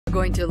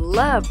Going to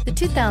love the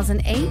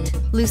 2008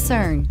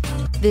 Lucerne.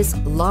 This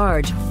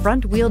large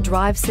front-wheel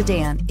drive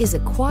sedan is a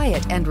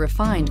quiet and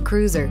refined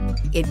cruiser.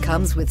 It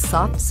comes with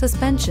soft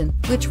suspension,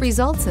 which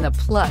results in a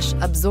plush,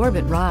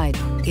 absorbent ride.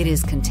 It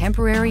is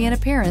contemporary in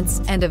appearance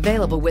and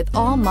available with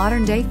all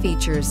modern-day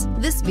features.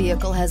 This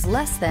vehicle has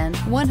less than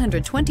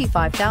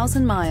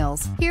 125,000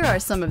 miles. Here are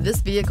some of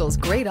this vehicle's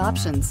great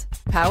options: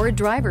 power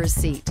driver's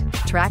seat,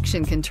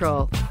 traction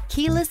control,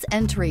 keyless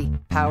entry,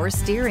 power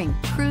steering,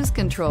 cruise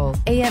control,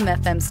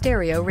 AM/FM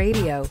stereo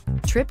radio,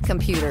 trip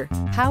computer,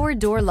 power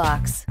door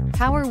locks,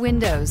 power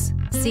windows,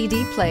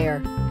 CD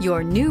player.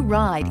 Your new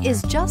ride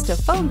is just a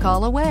phone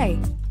call away.